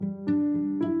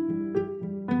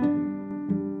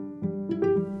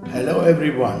Hello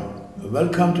everyone,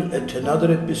 welcome to yet another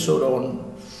episode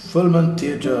on film and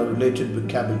theatre related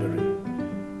vocabulary,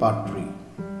 part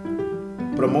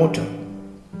 3. Promoter,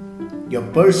 your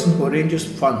person who arranges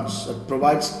funds or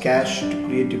provides cash to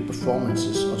creative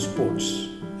performances or sports,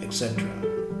 etc.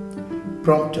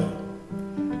 Prompter,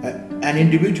 an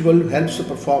individual who helps a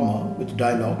performer with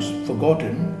dialogues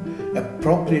forgotten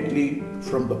appropriately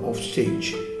from the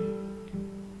offstage.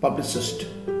 Publicist,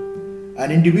 an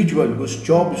individual whose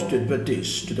job is to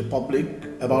advertise to the public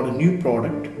about a new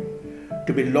product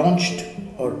to be launched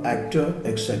or actor,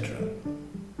 etc.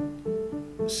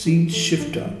 Scene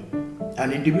shifter,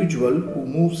 an individual who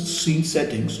moves scene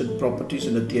settings and properties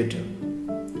in a theatre.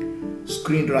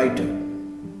 Screenwriter,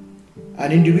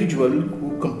 an individual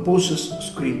who composes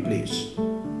screenplays.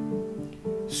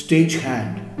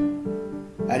 Stagehand,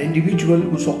 an individual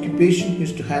whose occupation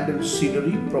is to handle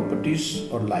scenery, properties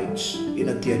or lights in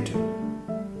a theatre.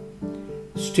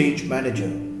 Stage manager,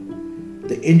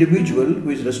 the individual who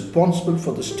is responsible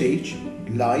for the stage,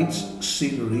 lights,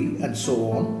 scenery and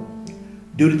so on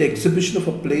during the exhibition of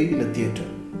a play in a theatre.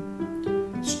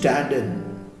 Stand-in,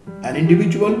 an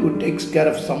individual who takes care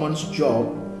of someone's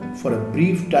job for a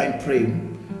brief time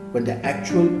frame when the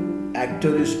actual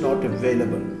actor is not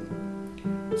available.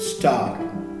 Star,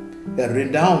 a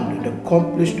renowned and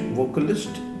accomplished vocalist,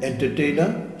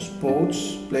 entertainer,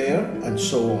 sports player and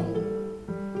so on.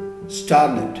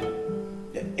 Starlet,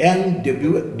 a young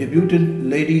debutant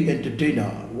lady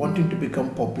entertainer wanting to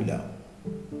become popular.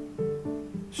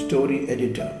 Story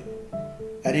editor,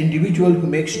 an individual who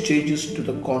makes changes to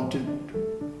the content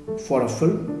for a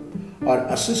film or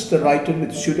assists the writer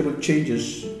with suitable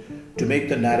changes to make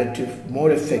the narrative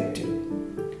more effective.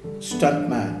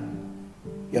 Stuntman,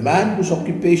 a man whose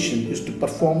occupation is to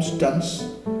perform stunts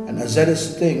and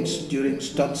hazardous things during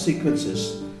stunt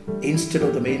sequences instead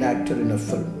of the main actor in a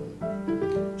film.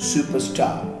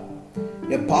 Superstar,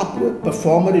 a popular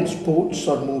performer in sports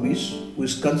or movies who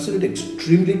is considered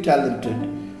extremely talented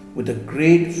with a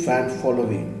great fan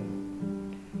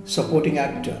following. Supporting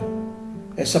actor,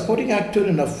 a supporting actor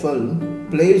in a film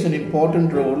plays an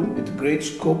important role with great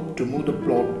scope to move the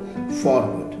plot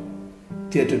forward.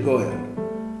 Theatergoer,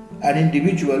 an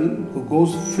individual who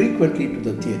goes frequently to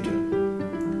the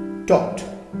theatre. Tout,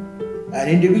 an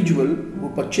individual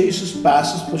who purchases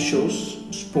passes for shows,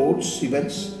 sports,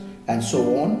 events and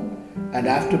so on and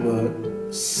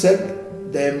afterward sell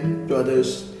them to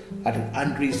others at an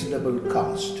unreasonable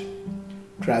cost.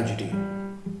 Tragedy,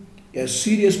 a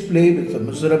serious play with a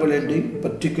miserable ending,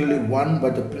 particularly one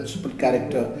where the principal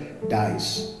character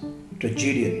dies.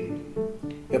 Tragedian,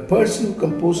 a person who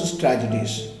composes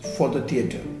tragedies for the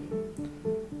theatre.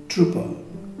 Trouper,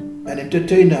 an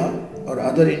entertainer or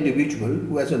other individual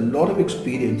who has a lot of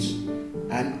experience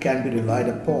and can be relied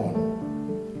upon.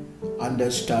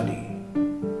 Understudy,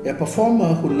 a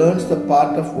performer who learns the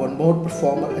part of one more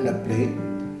performer in a play,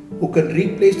 who can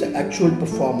replace the actual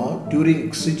performer during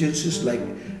exigencies like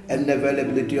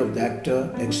unavailability of the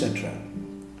actor, etc.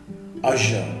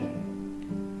 Usher,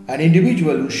 an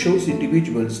individual who shows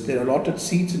individuals their allotted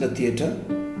seats in a theatre,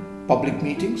 public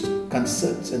meetings,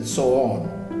 concerts and so on.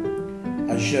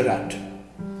 Usherette,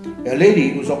 a lady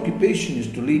whose occupation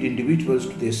is to lead individuals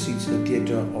to their seats in a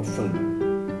theatre or film.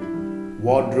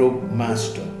 Wardrobe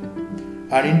master,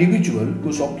 an individual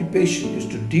whose occupation is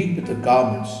to deal with the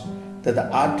garments that the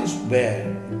artist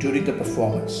wear during the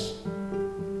performance.